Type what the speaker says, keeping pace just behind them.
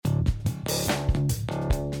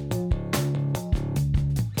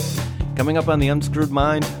Coming up on The Unscrewed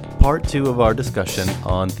Mind, part 2 of our discussion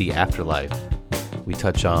on the afterlife. We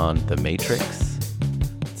touch on the Matrix,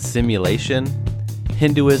 simulation,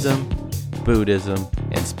 Hinduism, Buddhism,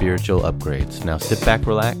 and spiritual upgrades. Now sit back,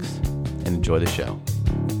 relax, and enjoy the show.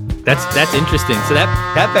 That's interesting. So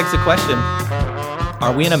that begs the question,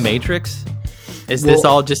 are we in a Matrix? Is this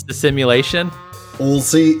all just a simulation? Well,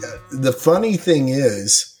 see, the funny thing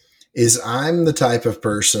is I'm the type of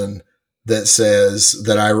person that says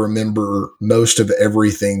that I remember most of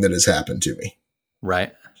everything that has happened to me.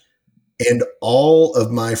 Right. And all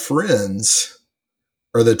of my friends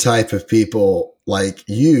are the type of people like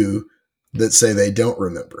you that say they don't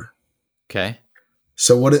remember. Okay.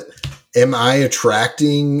 So am I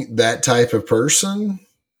attracting that type of person?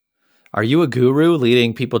 Are you a guru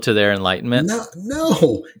leading people to their enlightenment?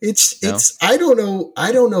 No, it's, I don't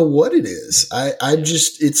know what it is.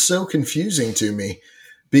 It's so confusing to me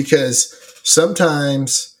because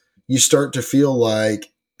sometimes you start to feel like,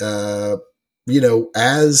 as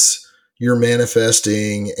you're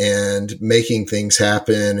manifesting and making things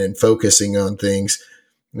happen and focusing on things,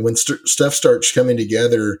 when stuff starts coming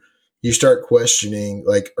together, you start questioning,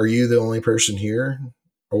 like, are you the only person here?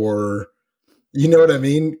 Or, you know what I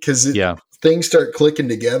mean? Because things start clicking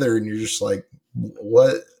together and you're just like,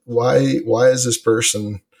 what, why is this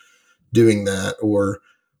person doing that? Or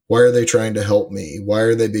why are they trying to help me? Why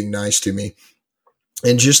are they being nice to me?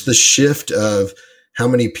 And just the shift of how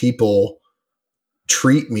many people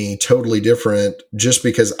treat me totally different just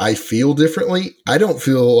because I feel differently. I don't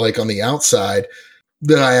feel like on the outside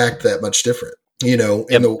that I act that much different,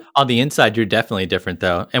 on the inside, you're definitely different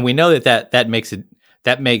though. And we know that makes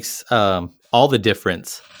all the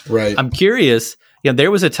difference. Right. I'm curious,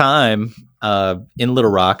 there was a time in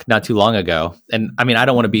Little Rock not too long ago. And I mean, I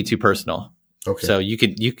don't want to be too personal. Okay. So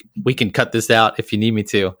we can cut this out if you need me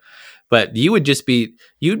to, but you'd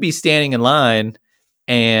be standing in line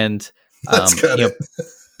and,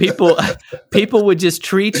 people would just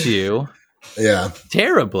treat you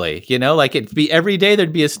terribly, like it'd be every day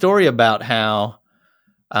there'd be a story about how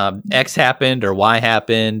X happened or Y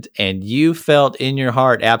happened, and you felt in your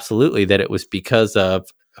heart absolutely that it was because of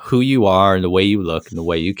who you are and the way you look and the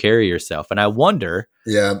way you carry yourself. And I wonder,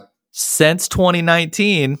 since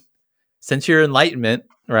 2019, since your enlightenment,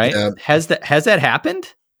 right, has that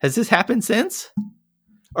happened? Has this happened since?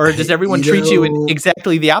 Or does everyone treat you in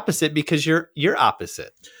exactly the opposite because you're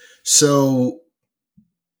opposite? So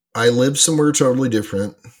I live somewhere totally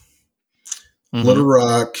different. Mm-hmm. Little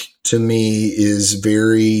Rock to me is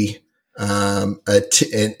very an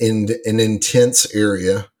intense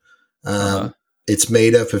area. It's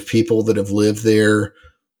made up of people that have lived there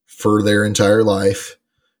for their entire life.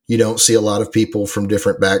 You don't see a lot of people from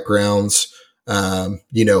different backgrounds, from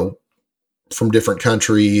different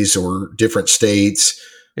countries or different states.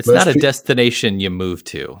 It's not a destination you move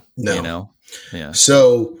to, no. Yeah.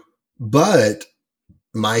 So, but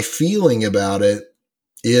my feeling about it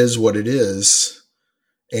is what it is.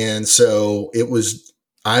 And so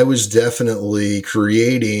I was definitely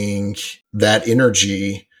creating that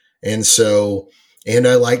energy. And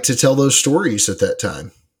I like to tell those stories at that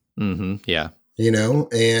time. Mm-hmm. Yeah.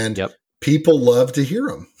 And people love to hear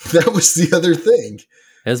them. That was the other thing.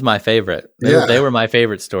 It was my favorite. They were my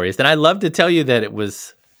favorite stories. And I love to tell you that it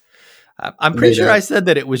was, I'm pretty sure I said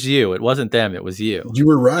that it was you. It wasn't them. It was you. You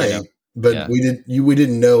were right. But we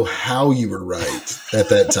didn't know how you were right at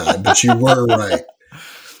that time, but you were right.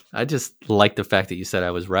 I just like the fact that you said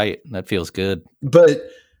I was right. That feels good. But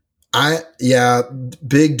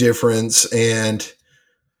big difference. And,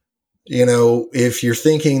 if you're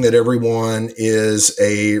thinking that everyone is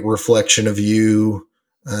a reflection of you,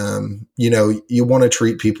 you want to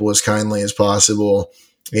treat people as kindly as possible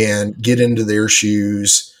and get into their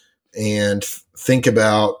shoes and think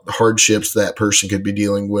about hardships that person could be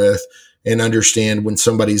dealing with and understand when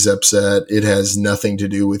somebody's upset, it has nothing to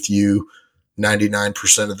do with you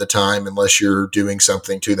 99% of the time, unless you're doing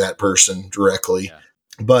something to that person directly. Yeah.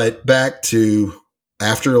 But back to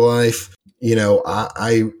afterlife,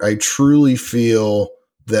 I truly feel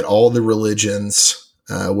that all the religions,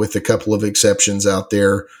 with a couple of exceptions out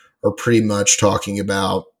there, are pretty much talking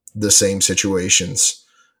about the same situations.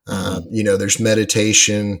 Mm-hmm. There's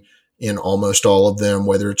meditation in almost all of them,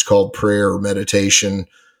 whether it's called prayer or meditation,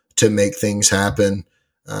 to make things happen.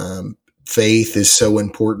 Faith is so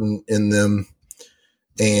important in them.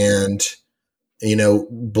 And,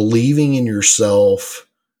 believing in yourself,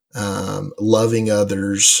 loving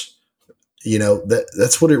others,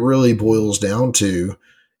 that's what it really boils down to.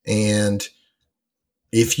 And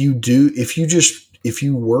if you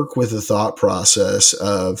work with a thought process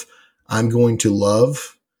of, I'm going to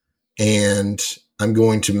love and I'm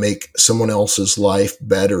going to make someone else's life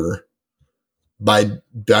better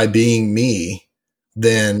by being me,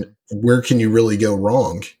 then where can you really go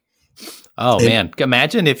wrong? Oh, man.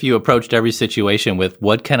 Imagine if you approached every situation with,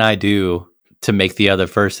 what can I do to make the other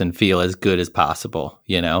person feel as good as possible?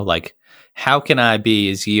 You know, like, how can I be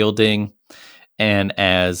as yielding and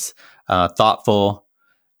as thoughtful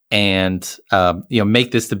and,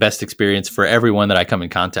 make this the best experience for everyone that I come in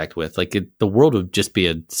contact with? Like, the world would just be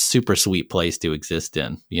a super sweet place to exist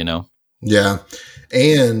in, you know? Yeah.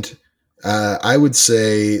 And I would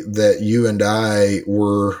say that you and I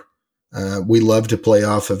we love to play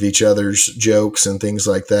off of each other's jokes and things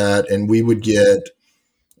like that. And we would get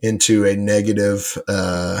into a negative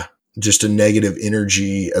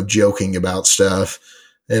energy of joking about stuff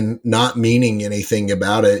and not meaning anything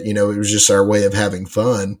about it. You know, it was just our way of having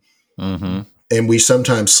fun. Mm-hmm. And we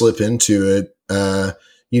sometimes slip into it,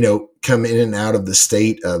 come in and out of the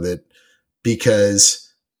state of it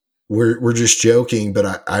because we're just joking.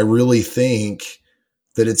 But I really think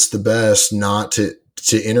that it's the best not to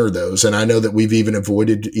enter those. And I know that we've even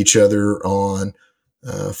avoided each other on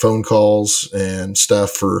phone calls and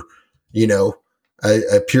stuff for,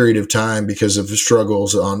 a period of time because of the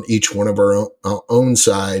struggles on each one of our own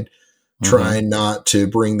side, trying not to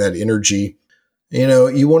bring that energy.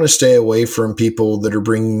 You want to stay away from people that are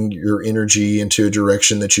bringing your energy into a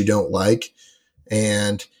direction that you don't like.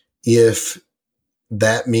 And if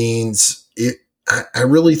that means it, I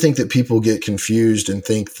really think that people get confused and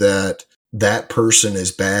think that person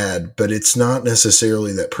is bad, but it's not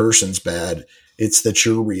necessarily that person's bad. It's that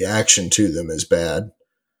your reaction to them is bad.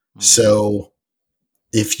 Mm-hmm. So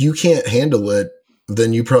if you can't handle it,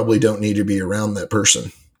 then you probably don't need to be around that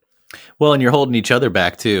person. Well, and you're holding each other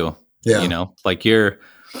back too. Yeah. Like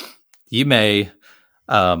you may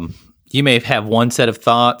have one set of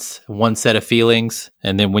thoughts, one set of feelings.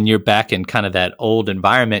 And then when you're back in kind of that old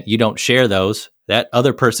environment, you don't share those. That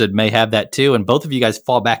other person may have that too. And both of you guys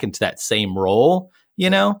fall back into that same role,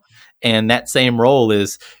 and that same role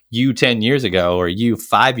is you 10 years ago or you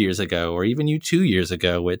 5 years ago, or even you 2 years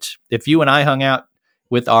ago, which if you and I hung out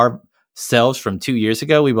with ourselves from 2 years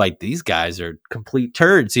ago, we'd be like, these guys are complete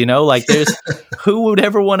turds, like there's who would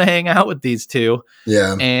ever want to hang out with these two?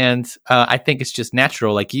 Yeah. And I think it's just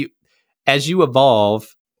natural. Like as you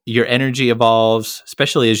evolve, your energy evolves,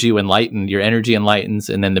 especially as you enlighten, your energy enlightens,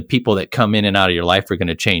 and then the people that come in and out of your life are going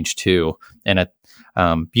to change too. And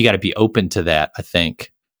you got to be open to that, I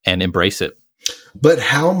think, and embrace it. But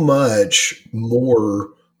how much more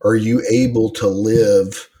are you able to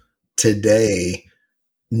live today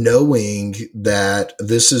knowing that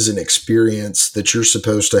this is an experience that you're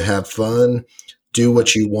supposed to have fun, do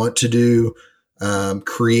what you want to do,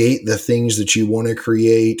 create the things that you want to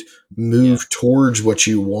create, move towards what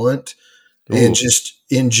you want, and just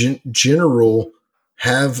in general,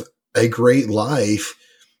 have a great life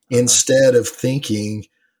instead of thinking,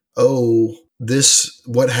 oh,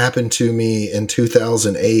 what happened to me in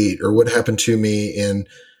 2008 or what happened to me in,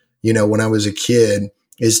 when I was a kid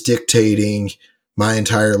is dictating my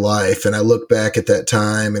entire life. And I look back at that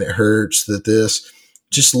time and it hurts that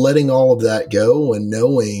just letting all of that go and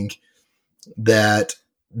knowing that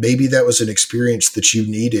maybe that was an experience that you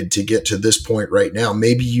needed to get to this point right now.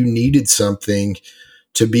 Maybe you needed something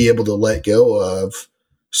to be able to let go of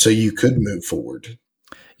so you could move forward.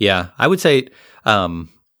 Yeah. I would say,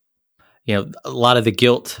 a lot of the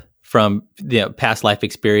guilt from past life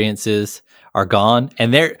experiences are gone.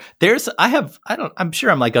 And I'm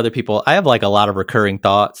sure I'm like other people. I have like a lot of recurring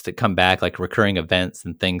thoughts that come back, like recurring events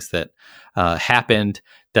and things that happened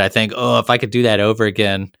that I think, oh, if I could do that over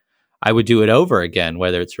again, I would do it over again,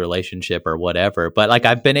 whether it's a relationship or whatever. But like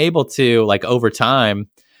I've been able to, like over time,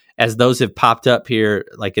 as those have popped up here,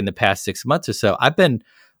 like in the past 6 months or so, I've been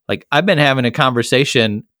having a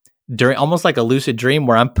conversation during almost like a lucid dream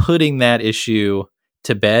where I'm putting that issue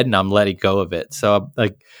to bed and I'm letting go of it. So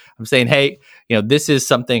I'm saying, hey, this is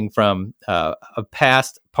something from a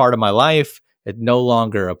past part of my life. It no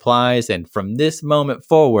longer applies. And from this moment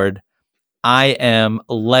forward, I am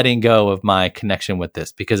letting go of my connection with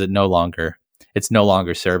this because it's no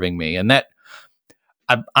longer serving me. And that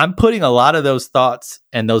I'm putting a lot of those thoughts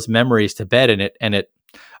and those memories to bed, and it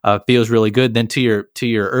feels really good. Then to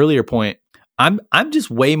your earlier point, I'm just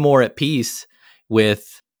way more at peace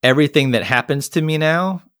with everything that happens to me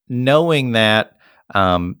now, knowing that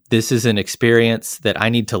this is an experience that I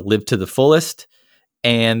need to live to the fullest,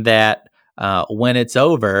 and that when it's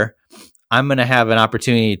over, I'm going to have an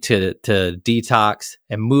opportunity to detox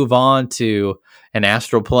and move on to an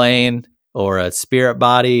astral plane or a spirit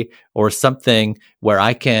body or something where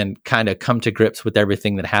I can kind of come to grips with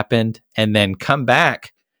everything that happened and then come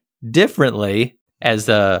back differently as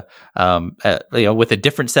with a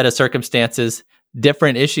different set of circumstances,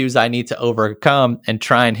 different issues I need to overcome, and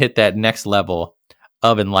try and hit that next level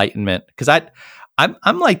of enlightenment. Because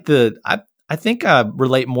I'm like I think I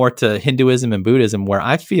relate more to Hinduism and Buddhism, where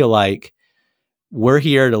I feel like we're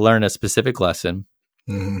here to learn a specific lesson.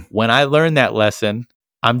 Mm-hmm. When I learn that lesson,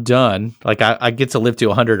 I'm done. Like I get to live to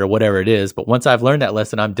 100 or whatever it is. But once I've learned that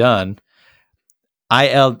lesson, I'm done.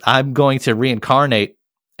 I'm going to reincarnate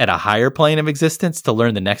at a higher plane of existence to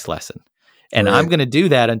learn the next lesson. And I'm going to do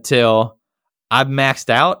that until I've maxed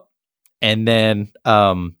out, and then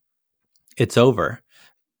it's over.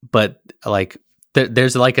 But like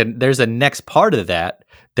there's a next part of that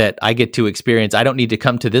I get to experience. I don't need to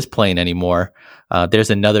come to this plane anymore. There's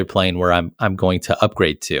another plane where I'm going to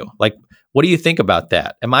upgrade to. Like, what do you think about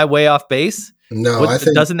that? Am I way off base? No, I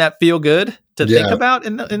think, doesn't that feel good to think about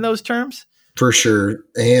in those terms? For sure.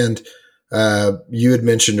 And you had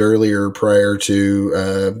mentioned earlier, prior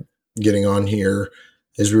to getting on here,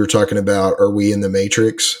 as we were talking about, are we in the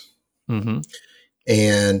Matrix? Mm-hmm.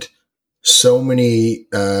 And so many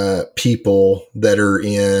people that are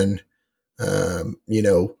in,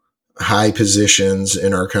 high positions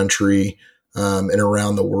in our country and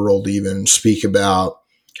around the world even speak about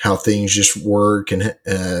how things just work and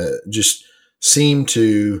just seem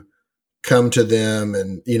to come to them.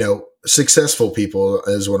 And, successful people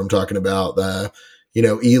is what I'm talking about.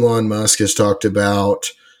 Elon Musk has talked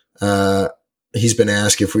about, he's been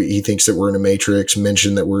asked if he thinks that we're in a matrix,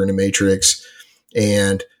 mentioned that we're in a matrix.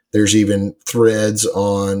 And there's even threads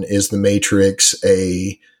on, is the Matrix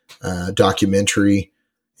a documentary?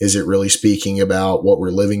 Is it really speaking about what we're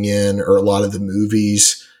living in? Or a lot of the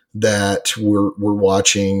movies that we're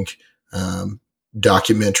watching,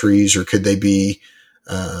 documentaries, or could they be,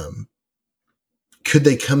 could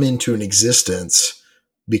they come into an existence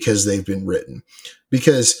because they've been written?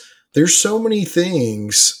 Because there's so many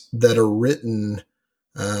things that are written,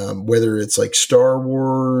 whether it's like Star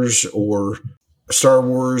Wars or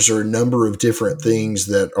a number of different things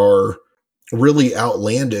that are really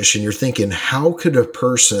outlandish. And you're thinking, how could a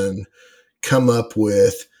person come up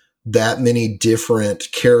with that many different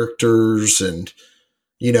characters and,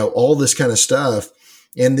 all this kind of stuff?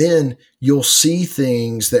 And then you'll see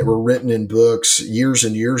things that were written in books years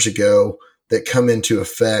and years ago that come into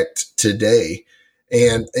effect today.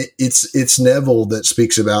 And it's Neville that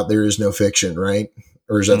speaks about there is no fiction, right?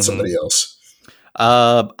 Or is that somebody else?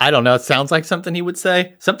 I don't know. It sounds like something he would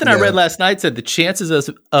say. Something I read last night said the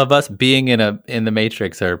chances of us being in the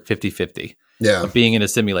Matrix are 50-50. Yeah. Of being in a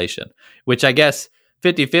simulation, which I guess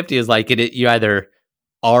 50-50 is like you either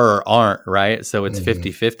are or aren't, right? So it's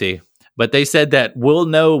 50-50. But they said that we'll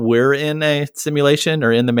know we're in a simulation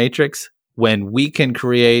or in the Matrix when we can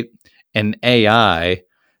create an AI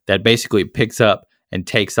that basically picks up and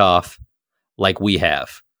takes off like we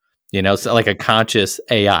have. So like a conscious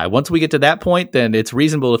AI. Once we get to that point, then it's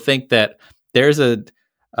reasonable to think that there's a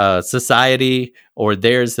society or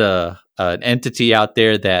there's an entity out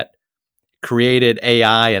there that created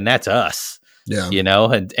AI, and that's us. Yeah.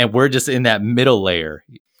 And we're just in that middle layer.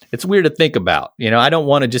 It's weird to think about. I don't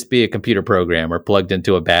want to just be a computer program or plugged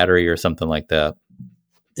into a battery or something like that.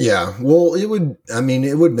 Yeah. Well, it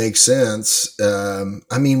would make sense.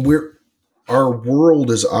 Our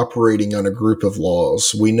world is operating on a group of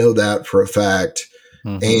laws. We know that for a fact.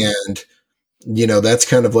 Mm-hmm. And, that's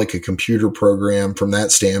kind of like a computer program from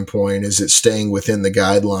that standpoint. Is it staying within the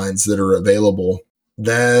guidelines that are available?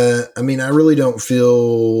 I really don't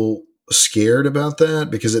feel scared about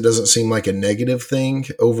that because it doesn't seem like a negative thing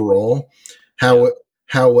overall.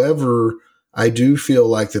 However, I do feel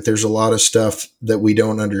like that there's a lot of stuff that we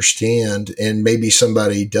don't understand, and maybe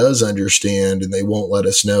somebody does understand and they won't let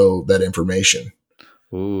us know that information.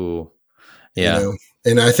 Ooh. Yeah.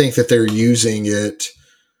 And I think that they're using it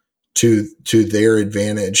to their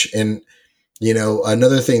advantage. And,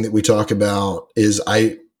 another thing that we talk about is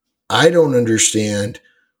I don't understand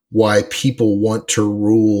why people want to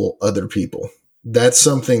rule other people. That's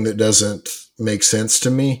something that doesn't make sense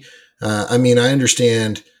to me. I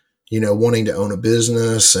understand, wanting to own a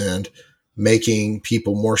business and making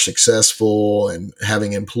people more successful and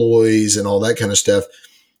having employees and all that kind of stuff.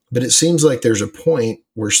 But it seems like there's a point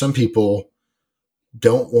where some people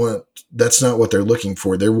that's not what they're looking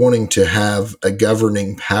for. They're wanting to have a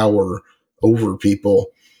governing power over people.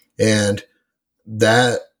 And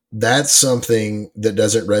that's something that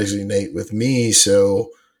doesn't resonate with me. So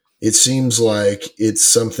it seems like it's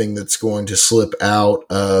something that's going to slip out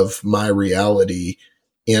of my reality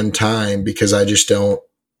in time because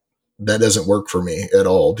that doesn't work for me at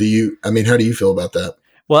all. How do you feel about that?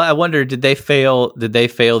 Well, I wonder, did they fail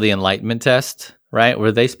the Enlightenment test? right?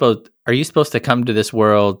 Are you supposed to come to this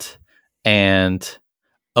world and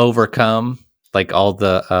overcome like all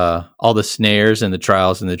the snares and the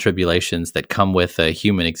trials and the tribulations that come with a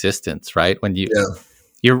human existence, right? When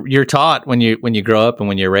you're taught when you grow up and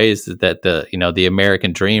when you're raised that the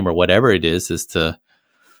American dream or whatever it is to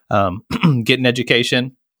get an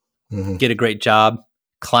education, get a great job,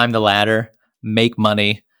 climb the ladder, make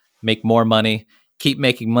money, make more money, keep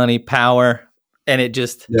making money, power. And it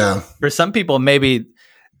just, for some people, maybe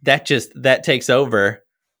that takes over,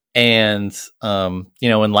 and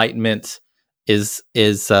enlightenment is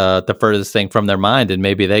the furthest thing from their mind, and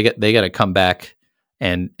maybe they got to come back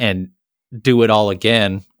and do it all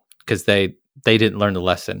again because they didn't learn the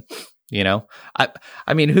lesson. I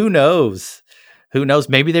mean, who knows?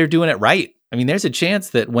 Maybe they're doing it right. I mean, there's a chance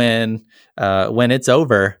that when it's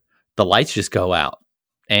over, the lights just go out,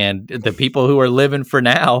 and the people who are living for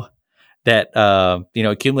now that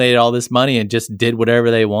accumulated all this money and just did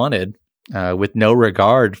whatever they wanted with no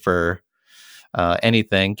regard for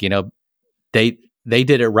anything, they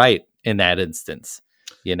did it right in that instance.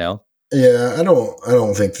 Yeah, I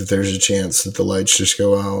don't think that there's a chance that the lights just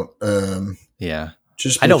go out.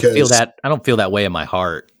 Just because I don't feel that way in my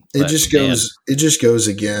heart. It just goes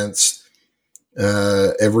against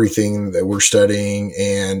everything that we're studying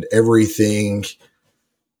and everything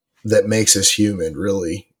that makes us human,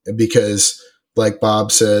 really. Because like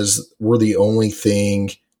Bob says, we're the only thing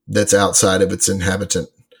that's outside of its inhabitant,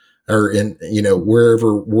 or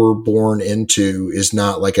wherever we're born into is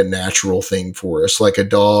not like a natural thing for us. Like a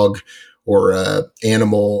dog or a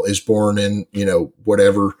animal is born in,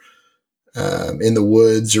 whatever, in the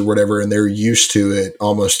woods or whatever, and they're used to it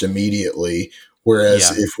almost immediately.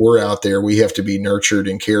 Whereas if we're out there, we have to be nurtured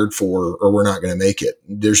and cared for, or we're not going to make it.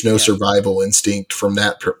 There's no survival instinct from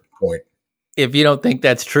that point. If you don't think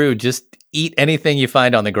that's true, just eat anything you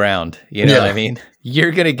find on the ground. You know what I mean?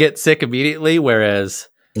 You're going to get sick immediately. Whereas,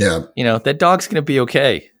 that dog's going to be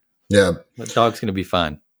okay. Yeah. That dog's going to be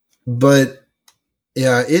fine. But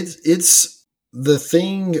it's the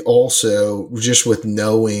thing also just with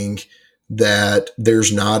knowing that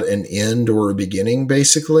there's not an end or a beginning,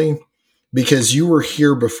 basically, because you were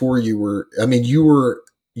here before you were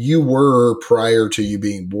prior to you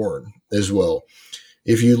being born as well.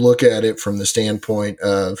 If you look at it from the standpoint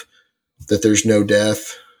of that there's no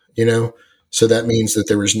death, so that means that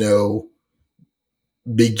there was no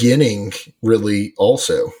beginning really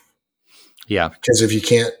also. Yeah. Because if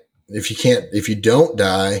you don't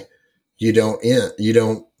die, you don't end, you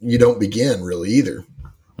don't begin really either.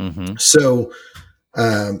 Mm-hmm. So,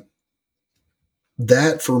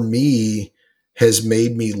 that for me has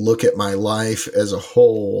made me look at my life as a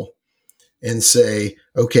whole and say,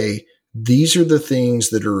 okay, these are the things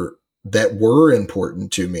that were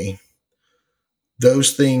important to me.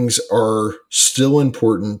 Those things are still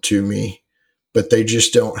important to me, but they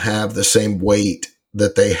just don't have the same weight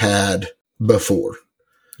that they had before.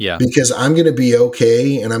 Yeah. Because I'm going to be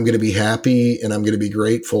okay, and I'm going to be happy, and I'm going to be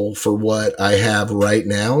grateful for what I have right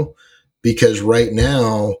now, because right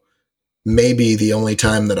now may be the only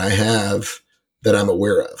time that I have that I'm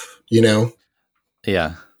aware of,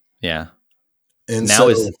 Yeah. Yeah. And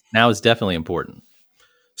now is definitely important.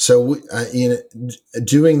 So,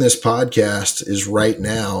 doing this podcast is right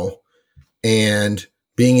now, and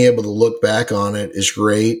being able to look back on it is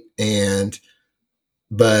great.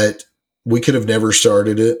 But we could have never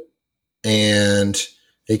started it, and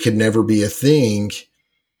it could never be a thing.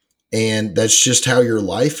 And that's just how your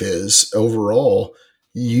life is overall.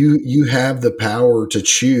 You have the power to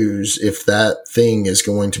choose if that thing is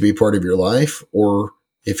going to be part of your life or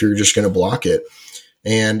if you're just going to block it.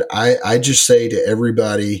 And I just say to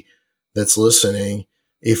everybody that's listening,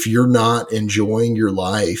 if you're not enjoying your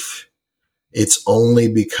life, it's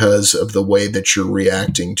only because of the way that you're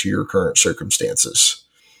reacting to your current circumstances.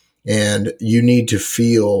 And you need to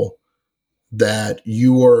feel that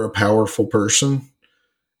you are a powerful person,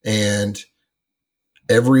 and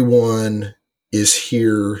everyone is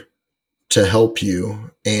here to help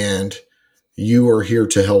you, and you are here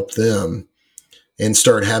to help them, and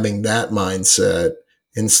start having that mindset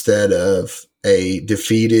instead of a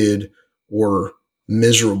defeated or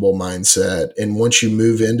miserable mindset. And once you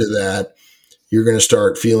move into that, you're going to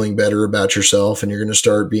start feeling better about yourself, and you're going to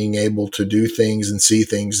start being able to do things and see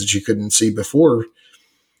things that you couldn't see before.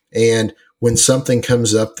 And when something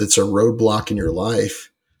comes up that's a roadblock in your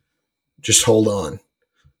life, just hold on.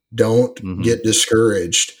 Don't get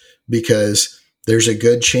discouraged, because there's a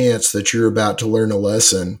good chance that you're about to learn a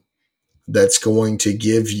lesson that's going to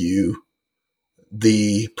give you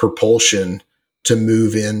the propulsion to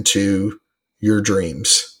move into your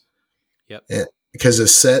dreams. Yep. because a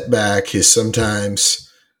setback is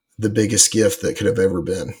sometimes the biggest gift that could have ever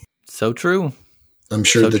been. So true. I'm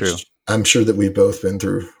sure that we've both been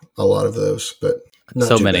through a lot of those, but not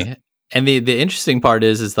so many. Bad. And the interesting part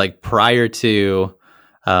is like prior to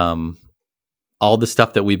all the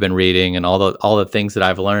stuff that we've been reading and all the things that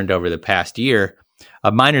I've learned over the past year,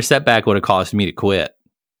 a minor setback would have caused me to quit.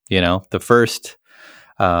 The first,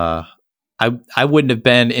 I wouldn't have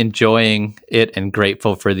been enjoying it and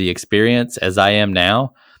grateful for the experience as I am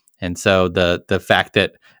now. And so the fact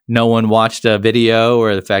that no one watched a video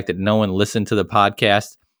or the fact that no one listened to the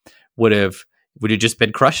podcast would have just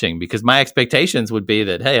been crushing, because my expectations would be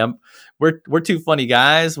that, hey, we're two funny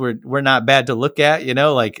guys. We're not bad to look at,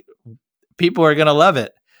 like people are going to love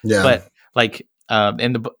it. Yeah. But like,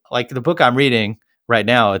 in the book I'm reading right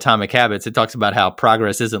now, Atomic Habits, it talks about how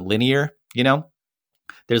progress isn't linear.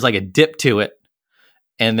 There's like a dip to it.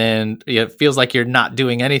 And then it feels like you're not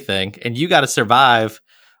doing anything, and you got to survive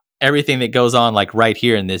everything that goes on like right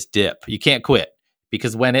here in this dip. You can't quit,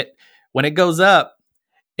 because when it goes up,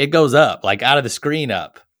 it goes up, like out of the screen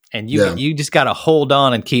up. And you just got to hold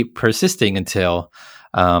on and keep persisting until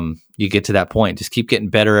you get to that point. Just keep getting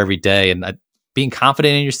better every day, and being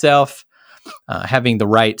confident in yourself, having the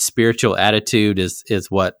right spiritual attitude is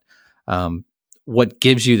what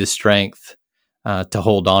gives you the strength to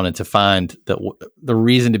hold on and to find the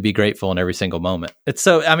reason to be grateful in every single moment. It's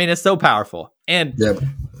so powerful. And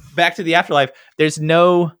back to the afterlife, there's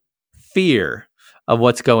no fear of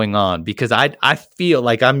what's going on, because I feel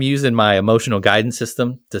like I'm using my emotional guidance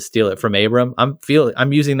system, to steal it from Abram. I'm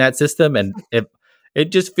using that system, and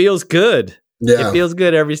it just feels good. Yeah. It feels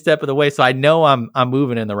good every step of the way. So I know I'm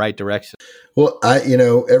moving in the right direction. Well,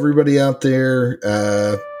 everybody out there,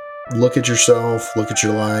 look at yourself, look at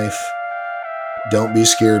your life. Don't be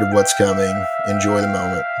scared of what's coming. Enjoy the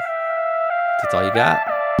moment. That's all you got.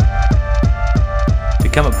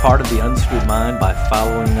 Become a part of the Unscrewed Mind by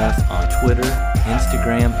following us on Twitter,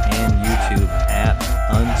 Instagram, and YouTube at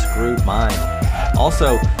Unscrewed Mind.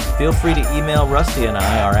 Also, feel free to email Rusty and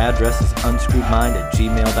I. Our address is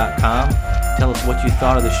unscrewedmind@gmail.com. Tell us what you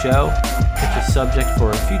thought of the show, pitch a subject for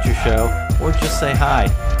a future show, or just say hi.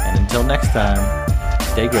 And until next time,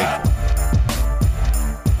 stay grateful.